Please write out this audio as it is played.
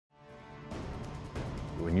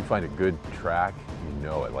When you find a good track, you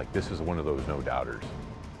know it. Like, this is one of those no-doubters.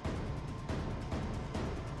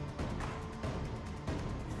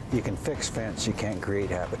 You can fix fence, you can't create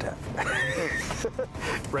habitat.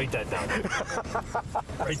 Write that down.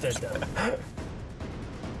 Write that down.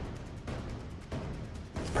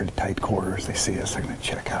 It's pretty tight quarters. They see us, they're gonna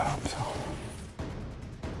check out, so.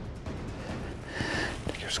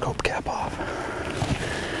 Take your scope cap off.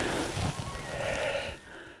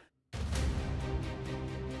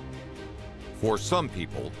 For some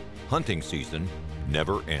people, hunting season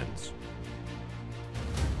never ends.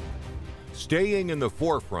 Staying in the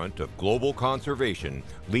forefront of global conservation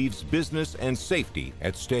leaves business and safety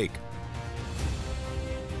at stake.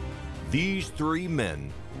 These three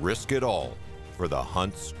men risk it all for the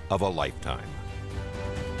hunts of a lifetime.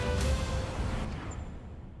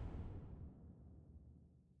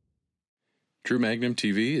 True Magnum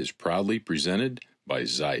TV is proudly presented by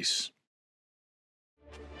Zeiss.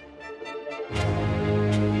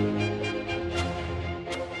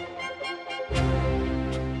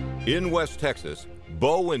 In West Texas,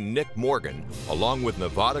 Bo and Nick Morgan, along with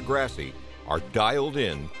Nevada Grassy, are dialed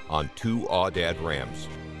in on two Aoudad rams.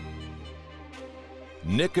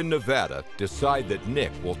 Nick and Nevada decide that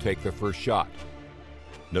Nick will take the first shot.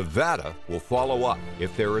 Nevada will follow up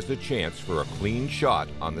if there is a chance for a clean shot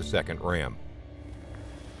on the second ram.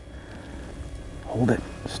 Hold it,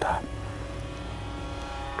 stop.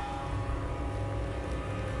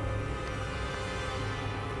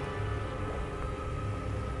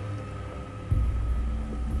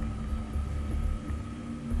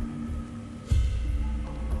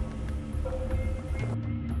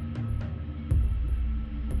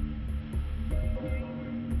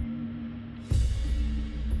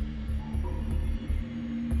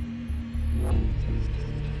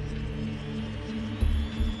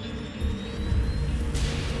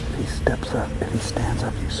 If he steps up, if he stands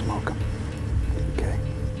up, you smoke him. Okay?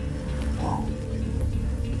 Well.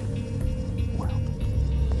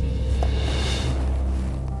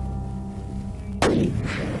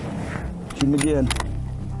 Shoot him again.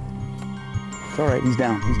 It's all right, he's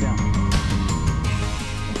down, he's down.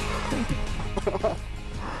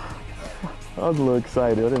 I was a little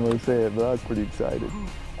excited. I didn't want to say it, but I was pretty excited.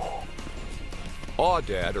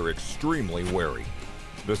 Aoudad are extremely wary.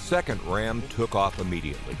 The second ram took off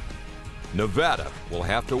immediately. Nevada will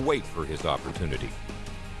have to wait for his opportunity.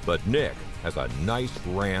 But Nick has a nice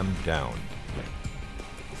ram down.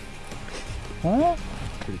 Huh?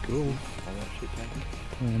 Pretty cool.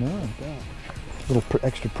 I know. A little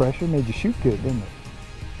extra pressure made you shoot good, didn't it?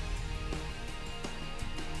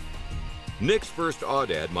 Nick's first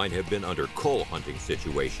Aoudad might have been under cull hunting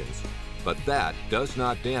situations, but that does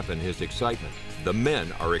not dampen his excitement. The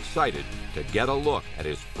men are excited to get a look at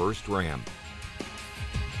his first ram.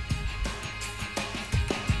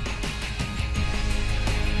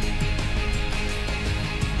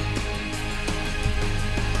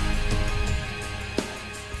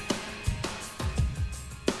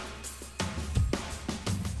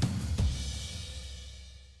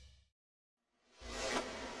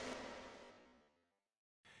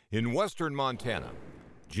 In western Montana,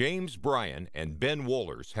 James Brion and Ben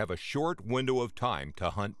Wohlers have a short window of time to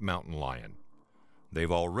hunt mountain lion.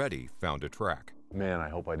 They've already found a track. Man, I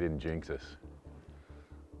hope I didn't jinx us.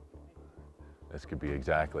 This could be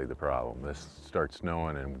exactly the problem. This starts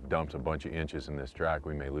snowing and dumps a bunch of inches in this track.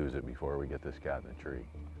 We may lose it before we get this cat in the tree.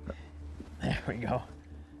 There we go.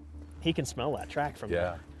 He can smell that track from,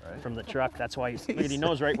 right? from the truck. That's why he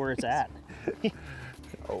knows right where it's at.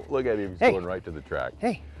 Oh, look at him. He's Hey. going right to the track.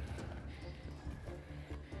 Hey,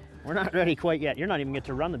 we're not ready quite yet. You're not even get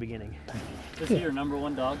to run the beginning. Is he your number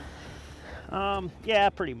one dog? Yeah,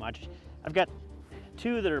 pretty much. I've got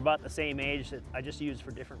two that are about the same age that I just use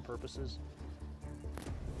for different purposes.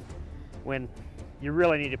 When you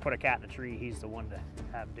really need to put a cat in a tree, he's the one to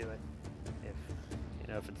have do it.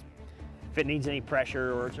 If it needs any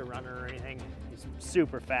pressure or it's a runner or anything, he's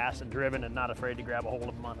super fast and driven and not afraid to grab a hold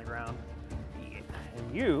of him on the ground.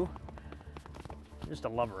 And you're just a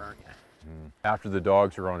lover, aren't you? After the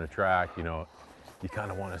dogs are on a track, you know, you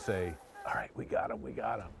kind of want to say, all right, we got him, we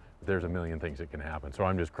got him. But there's a million things that can happen. So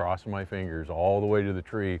I'm just crossing my fingers all the way to the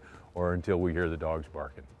tree or until we hear the dogs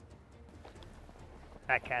barking.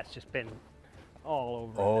 That cat's just been all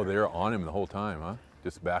over. Oh, they're on him the whole time, huh?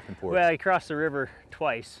 Just back and forth. Well, he crossed the river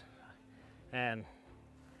twice. And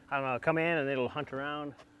I don't know, come in and it'll hunt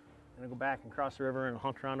around and it'll go back and cross the river and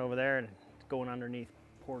hunt around over there and it's going underneath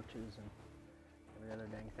porches and every other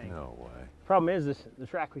dang thing. No way. Problem is, the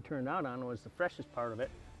track we turned out on was the freshest part of it.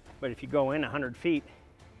 But if you go in 100 feet,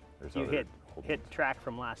 There's you other hit track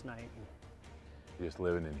from last night. Just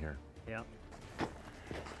living in here. Yeah.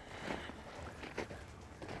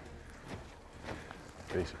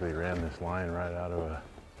 Basically ran this line right out of a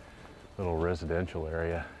little residential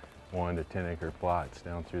area, 1 to 10 acre plots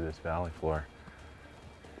down through this valley floor.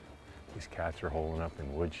 These cats are holing up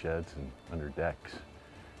in wood sheds and under decks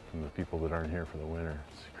from the people that aren't here for the winter.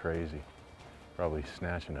 It's crazy. Probably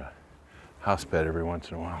snatching a house pet every once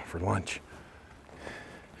in a while for lunch.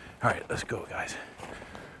 All right, let's go, guys.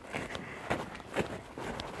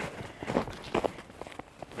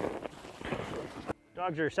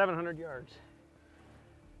 Dogs are 700 yards.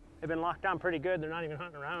 They've been locked down pretty good. They're not even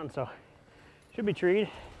hunting around, so should be treed.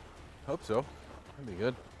 Hope so. That'd be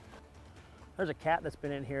good. There's a cat that's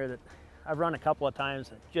been in here that I've run a couple of times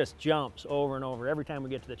that just jumps over and over every time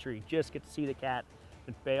we get to the tree. Just get to see the cat.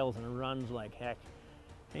 It bails and it runs like heck.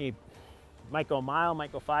 He might go a mile,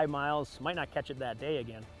 might go 5 miles, might not catch it that day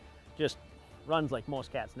again. Just runs like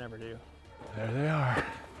most cats never do. There they are.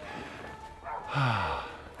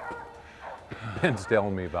 Ben's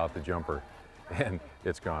telling me about the jumper, and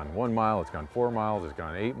it's gone 1 mile, it's gone 4 miles, it's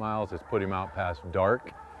gone 8 miles, it's put him out past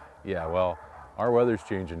dark. Yeah, well, our weather's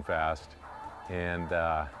changing fast, and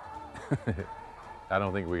I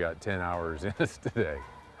don't think we got 10 hours in us today.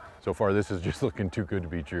 So far, this is just looking too good to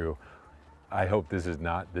be true. I hope this is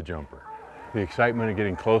not the jumper. The excitement of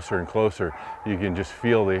getting closer and closer, you can just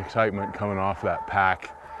feel the excitement coming off that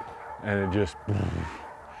pack, and it just,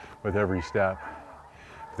 with every step.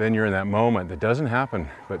 Then you're in that moment that doesn't happen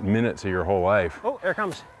but minutes of your whole life. Oh, there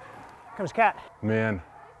comes. Here comes cat. Man,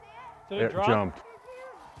 Did it drop? jumped.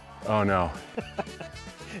 Oh no.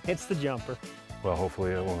 It's the jumper. Well,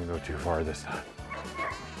 hopefully it won't go too far this time.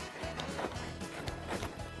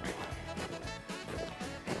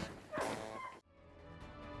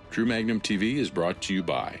 True Magnum TV is brought to you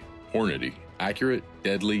by Hornady, accurate,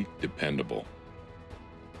 deadly, dependable.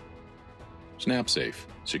 SnapSafe,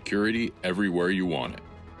 security everywhere you want it.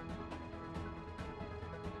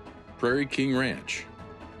 Prairie King Ranch.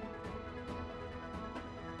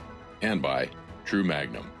 And by True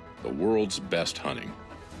Magnum, the world's best hunting.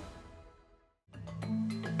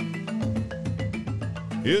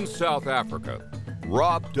 In South Africa,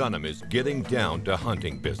 Rob Dunham is getting down to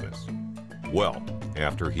hunting business. Well,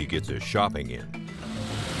 after he gets his shopping in.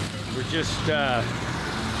 We're just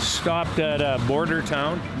stopped at a border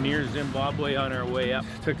town near Zimbabwe on our way up.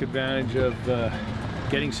 Took advantage of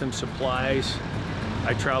getting some supplies.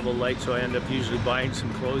 I travel light, so I end up usually buying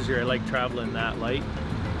some clothes here. I like traveling that light.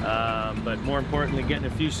 But more importantly, getting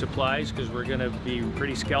a few supplies because we're going to be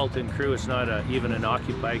pretty skeleton crew. It's not even an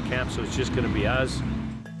occupied camp, so it's just going to be us.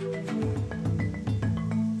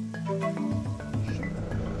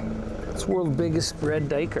 It's the world's biggest red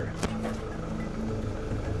diker.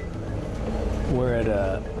 We're at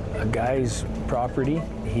a guy's property.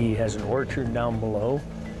 He has an orchard down below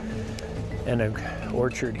and an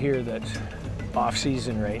orchard here that's off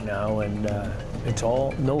season right now, and it's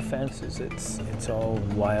all no fences. It's all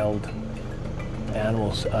wild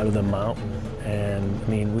animals out of the mountain. And I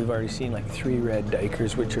mean, we've already seen like 3 red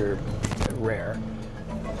dikers, which are rare.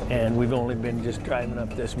 And we've only been just driving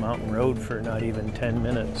up this mountain road for not even 10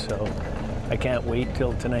 minutes. So I can't wait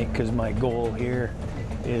till tonight, because my goal here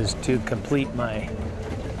is to complete my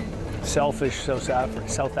selfish South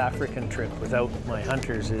African trip without my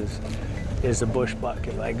hunters is a bush buck.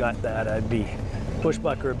 If I got that, I'd be bush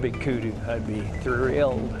buck or a big kudu. I'd be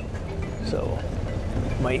thrilled. So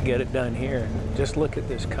might get it done here. Just look at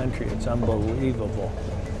this country. It's unbelievable.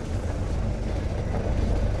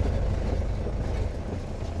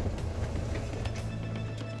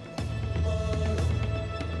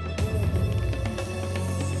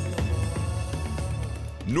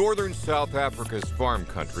 Northern South Africa's farm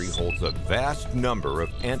country holds a vast number of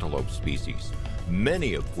antelope species,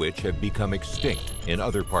 many of which have become extinct in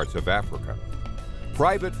other parts of Africa.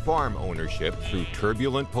 Private farm ownership through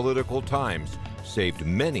turbulent political times saved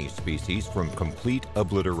many species from complete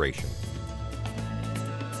obliteration.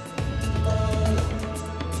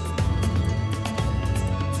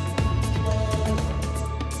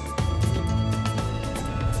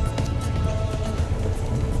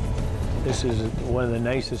 This is one of the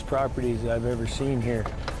nicest properties I've ever seen here,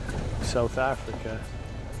 South Africa.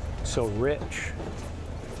 So rich.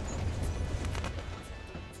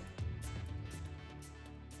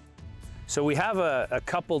 So we have a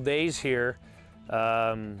couple days here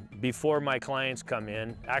before my clients come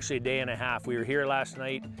in, actually a day and a half. We were here last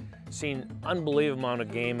night, seen unbelievable amount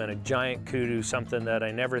of game and a giant kudu, something that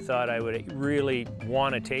I never thought I would really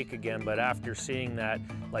want to take again. But after seeing that,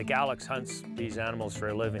 like Alex hunts these animals for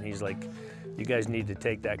a living, he's like, you guys need to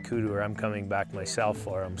take that kudu or I'm coming back myself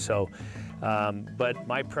for him. So But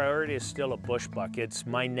my priority is still a bush buck. It's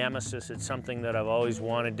my nemesis. It's something that I've always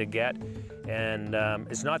wanted to get. And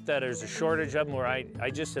it's not that there's a shortage of them, or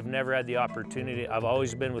I just have never had the opportunity. I've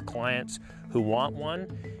always been with clients who want one.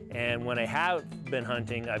 And when I have been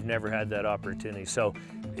hunting, I've never had that opportunity. So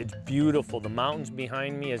it's beautiful. The mountains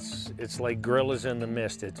behind me, it's like gorillas in the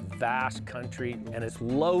mist. It's vast country and it's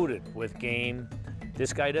loaded with game.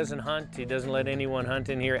 This guy doesn't hunt. He doesn't let anyone hunt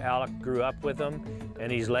in here. Alec grew up with him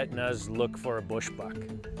and he's letting us look for a bush buck.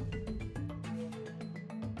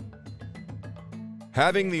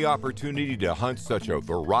 Having the opportunity to hunt such a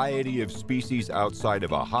variety of species outside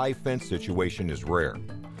of a high fence situation is rare.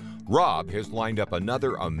 Rob has lined up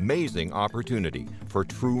another amazing opportunity for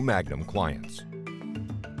true Magnum clients.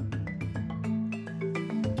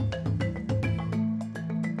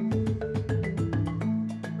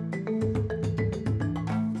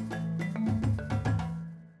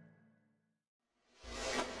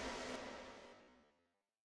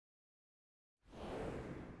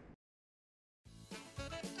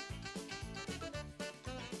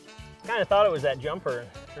 Kind of thought it was that jumper.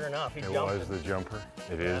 Sure enough, he jumped. It was the jumper.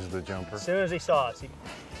 It is the jumper. As soon as he saw us, he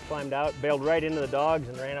climbed out, bailed right into the dogs,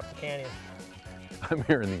 and ran up the canyon. I'm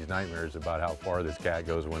hearing these nightmares about how far this cat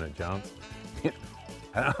goes when it jumps.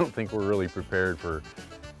 I don't think we're really prepared for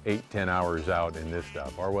 8-10 hours out in this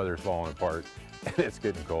stuff. Our weather's falling apart, and it's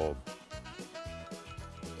getting cold.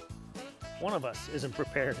 One of us isn't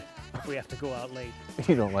prepared if we have to go out late.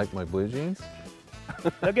 You don't like my blue jeans?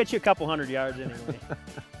 They'll get you a couple hundred yards anyway.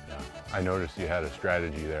 I noticed you had a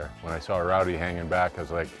strategy there. When I saw Rowdy hanging back, I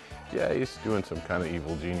was like, yeah, he's doing some kind of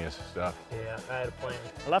evil genius stuff. Yeah, I had a plan.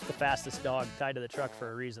 I left the fastest dog tied to the truck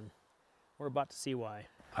for a reason. We're about to see why.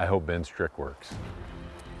 I hope Ben's trick works.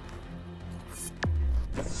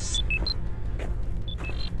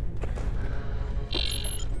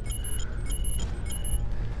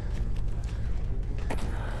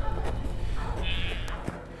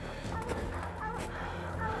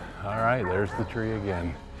 All right, there's the tree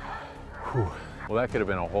again. Whew. Well, that could have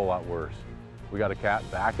been a whole lot worse. We got a cat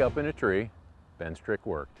back up in a tree. Ben's trick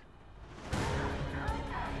worked.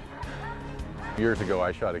 Years ago,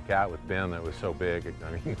 I shot a cat with Ben that was so big,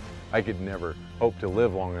 I mean, I could never hope to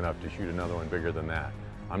live long enough to shoot another one bigger than that.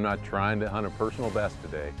 I'm not trying to hunt a personal best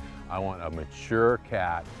today. I want a mature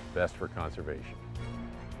cat, best for conservation.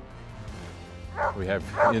 We have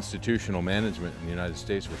institutional management in the United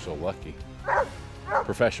States. We're so lucky.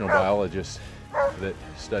 Professional biologists that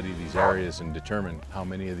study these areas and determine how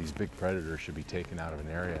many of these big predators should be taken out of an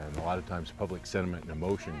area. And a lot of times public sentiment and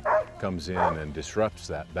emotion comes in and disrupts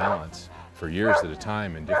that balance for years at a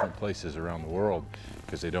time in different places around the world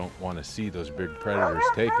because they don't want to see those big predators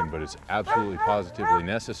taken, but it's absolutely positively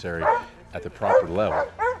necessary at the proper level.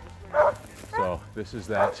 So this is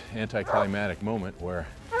that anticlimactic moment where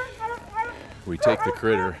we take the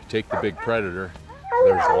critter, take the big predator.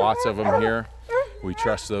 There's lots of them here. We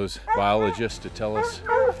trust those biologists to tell us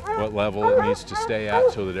what level it needs to stay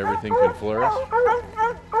at so that everything can flourish.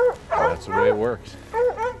 That's the way it works.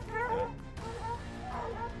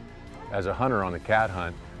 As a hunter on a cat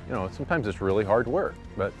hunt, you know, sometimes it's really hard work,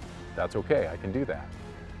 but that's okay, I can do that.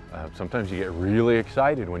 Sometimes you get really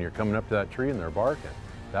excited when you're coming up to that tree and they're barking.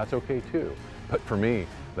 That's okay too. But for me,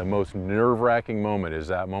 the most nerve-wracking moment is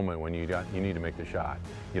that moment when you need to make the shot.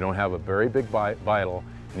 You don't have a very big vital,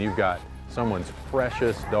 and you've got someone's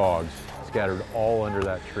precious dogs scattered all under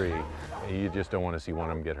that tree, and you just don't want to see one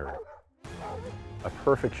of them get hurt. A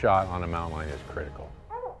perfect shot on a mountain lion is critical.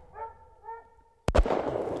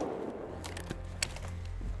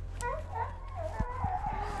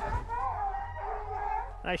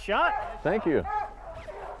 Nice shot. Thank you.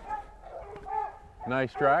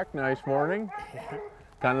 Nice track, nice morning.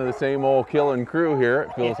 Kind of the same old killing crew here,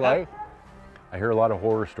 it feels like. I hear a lot of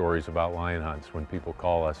horror stories about lion hunts when people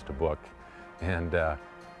call us to book. And I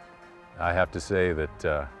have to say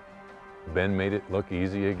that Ben made it look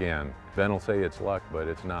easy again. Ben will say it's luck, but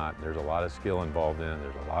it's not. There's a lot of skill involved in it.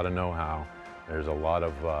 There's a lot of know-how. There's a lot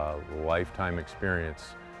of lifetime experience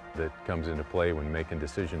that comes into play when making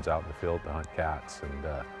decisions out in the field to hunt cats. And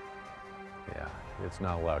yeah, it's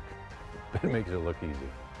not luck. Ben makes it look easy.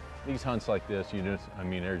 These hunts like this,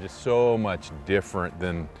 they're just so much different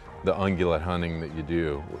than the ungulate hunting that you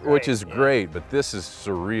do, which is great, but this is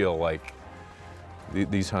surreal. Like,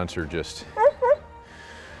 these hunts are just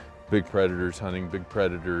big predators hunting big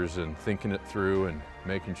predators and thinking it through and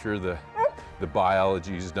making sure the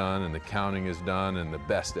biology is done and the counting is done and the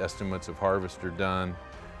best estimates of harvest are done.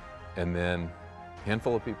 And then a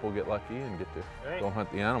handful of people get lucky and get to go hunt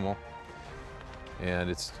the animal. And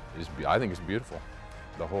I think it's beautiful,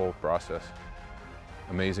 the whole process.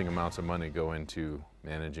 Amazing amounts of money go into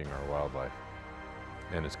managing our wildlife.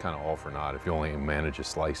 And it's kind of all for naught if you only manage a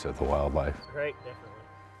slice of the wildlife. Right, definitely.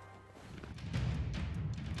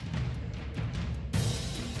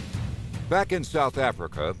 Back in South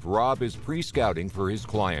Africa, Rob is pre-scouting for his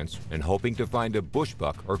clients and hoping to find a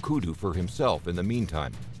bushbuck or kudu for himself in the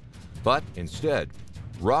meantime. But instead,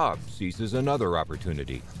 Rob seizes another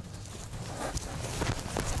opportunity.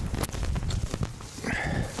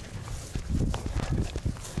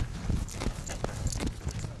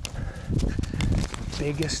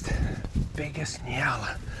 Biggest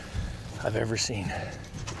nyala I've ever seen.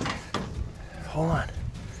 Hold on.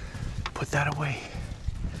 Put that away.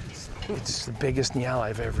 It's the biggest nyala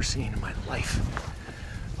I've ever seen in my life.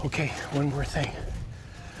 Okay, one more thing.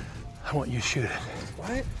 I want you to shoot it.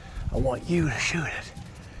 What? I want you to shoot it.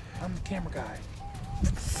 I'm the camera guy.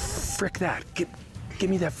 Frick that. Give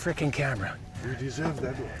me that frickin' camera. You deserve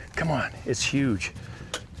that one. Come on, it's huge.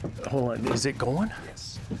 Hold on, is it going?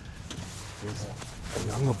 Yes. There's a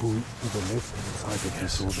younger bull to the left hand side that you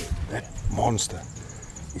saw there. That monster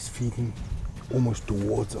is feeding almost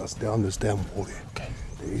towards us down this damn wall there. Okay.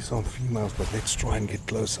 There is some females, but let's try and get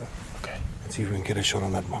closer. Okay. Let's see if we can get a shot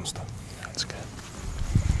on that monster. That's good.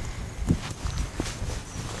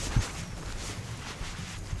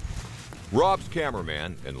 Rob's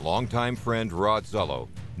cameraman and longtime friend Rod Zello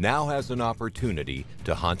now has an opportunity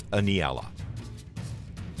to hunt a nyala.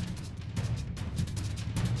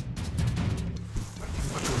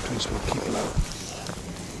 What we'll do is we'll keep low.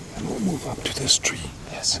 And we'll move up to this tree.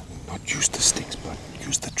 Yes. Not use the sticks, but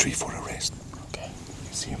use the tree for a rest. Okay.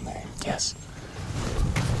 You see him there? Yes.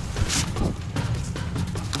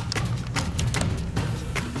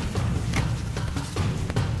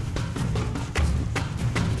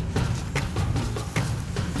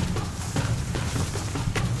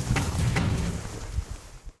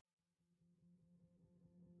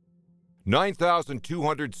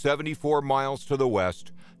 (9,274 miles to the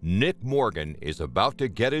west), Nick Morgan is about to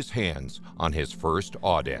get his hands on his first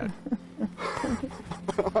aoudad.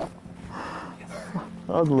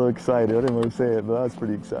 I was a little excited. I didn't want to say it, but I was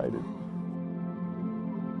pretty excited.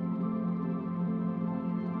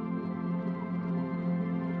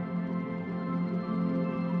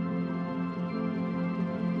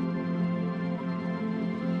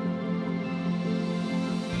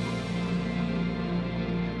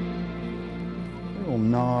 Little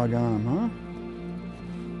nog on him, huh?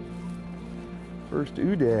 First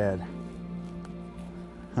oodad.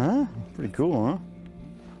 Huh? Pretty cool, huh?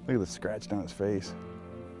 Look at the scratch down his face.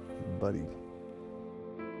 Buddy.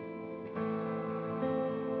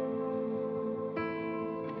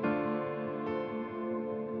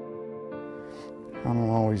 I don't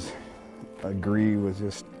always agree with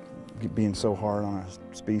just being so hard on a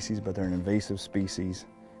species, but they're an invasive species,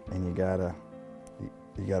 and you gotta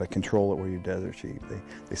control it where you desert sheep.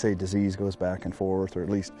 They say disease goes back and forth, or at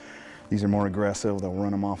least these are more aggressive. They'll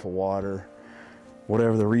run them off of water.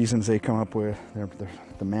 Whatever the reasons they come up with,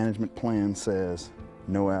 the management plan says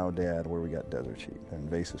no aoudad where we got desert sheep. They're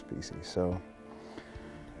invasive species, so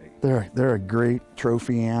they're a great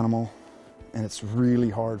trophy animal, and it's really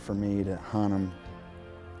hard for me to hunt them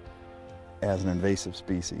as an invasive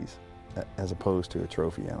species as opposed to a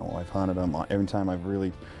trophy animal. I've hunted them every time I've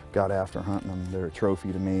really got after hunting them. They're a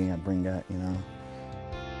trophy to me. I bring that, you know.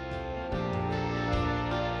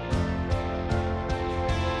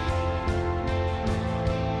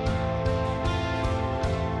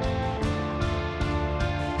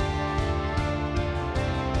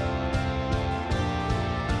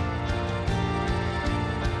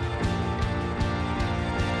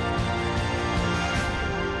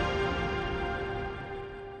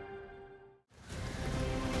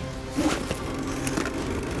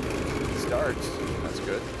 Starts. That's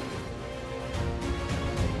good.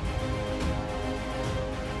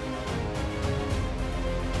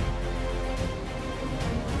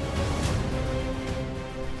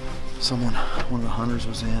 One of the hunters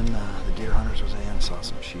was in, the deer hunters was in, saw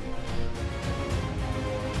some sheep.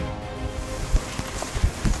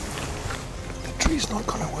 The tree's not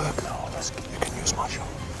gonna work. No, you can use my shot.